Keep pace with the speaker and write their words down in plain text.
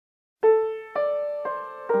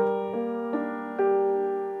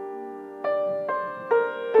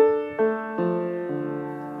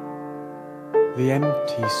the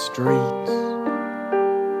empty streets,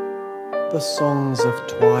 the songs of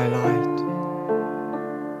twilight,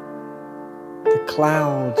 the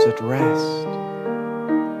clouds at rest,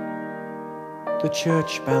 the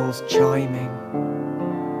church bells chiming,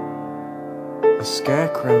 a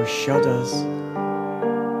scarecrow shudders,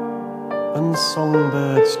 and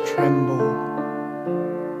songbirds tremble.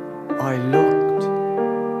 I looked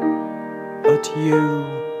at you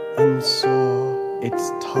and saw its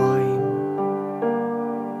time.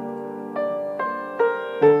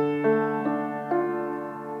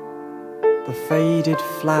 The faded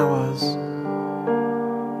flowers,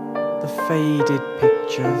 the faded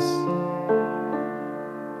pictures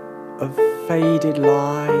of faded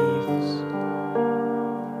lives,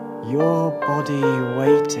 your body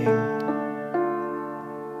waiting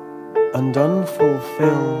and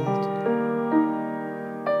unfulfilled,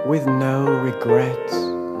 with no regrets,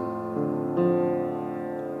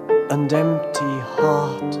 and empty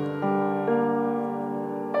heart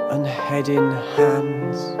and head in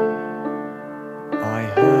hands. I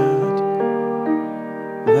heard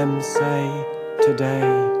them say, today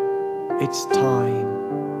it's time.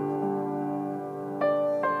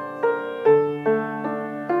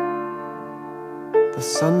 The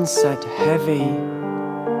sun set heavy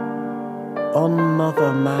on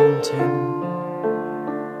Mother Mountain,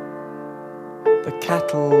 the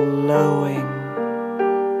cattle lowing,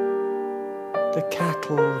 the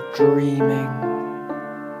cattle dreaming,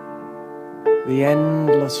 the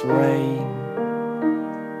endless rain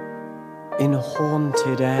in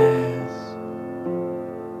haunted airs,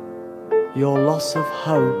 your loss of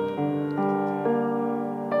hope,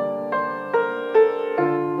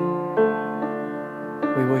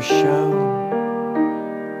 we were shown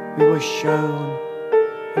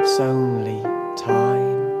it's only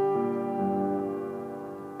time.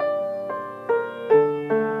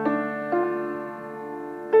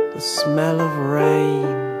 The smell of rain,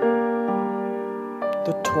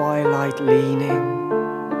 the twilight leaning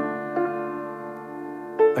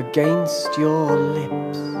against your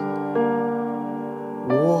lips,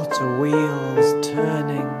 water wheels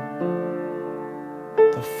turning,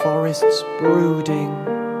 the forests brooding.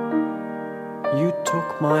 You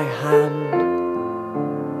took my hand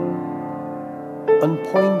and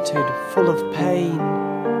pointed full of pain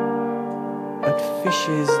at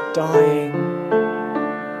fishes dying.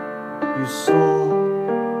 You saw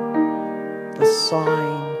the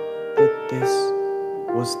sign that this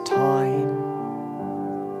was time.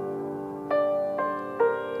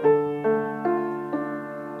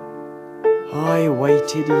 I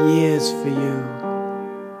waited years for you,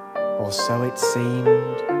 or so it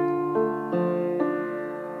seemed,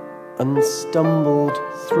 and stumbled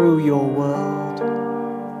through your world,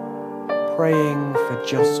 praying for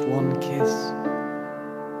just one kiss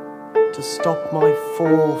to stop my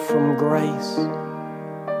fall from grace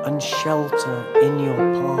and shelter in your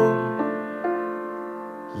palm.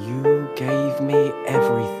 You gave me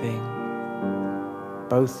everything,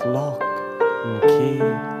 both lock and key.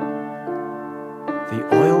 The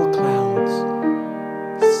oil clouds,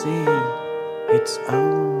 see, it's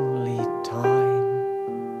only time.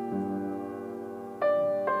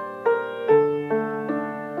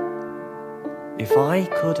 If I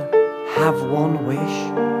could have one wish,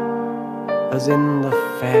 as in the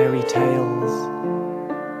fairy tales,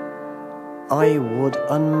 I would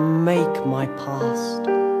unmake my past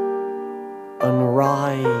and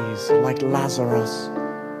rise like Lazarus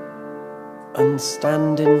and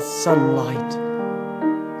stand in sunlight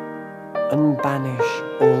and banish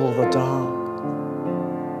all the dark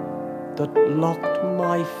that locked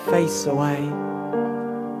my face away,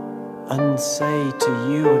 and say to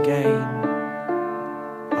you again,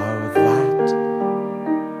 oh,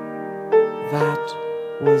 that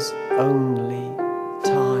was only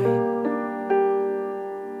time.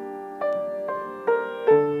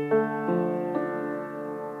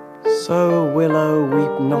 So willow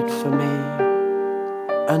weep not for me,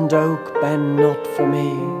 and oak bend not for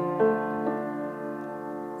me,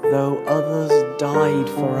 though others died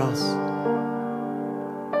for us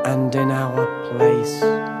and in our place,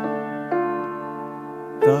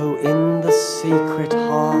 though in the secret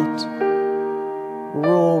heart,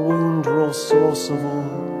 raw wound, raw source of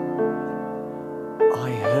all,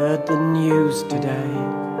 I heard the news today,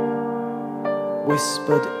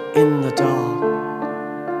 whispered in the dark.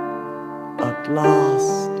 At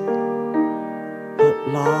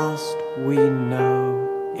last we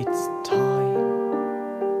know it's time.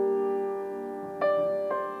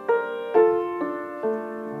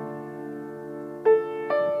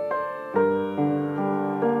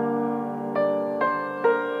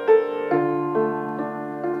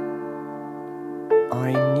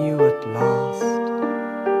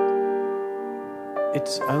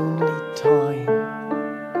 only time.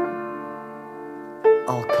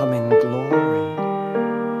 I'll come in glory.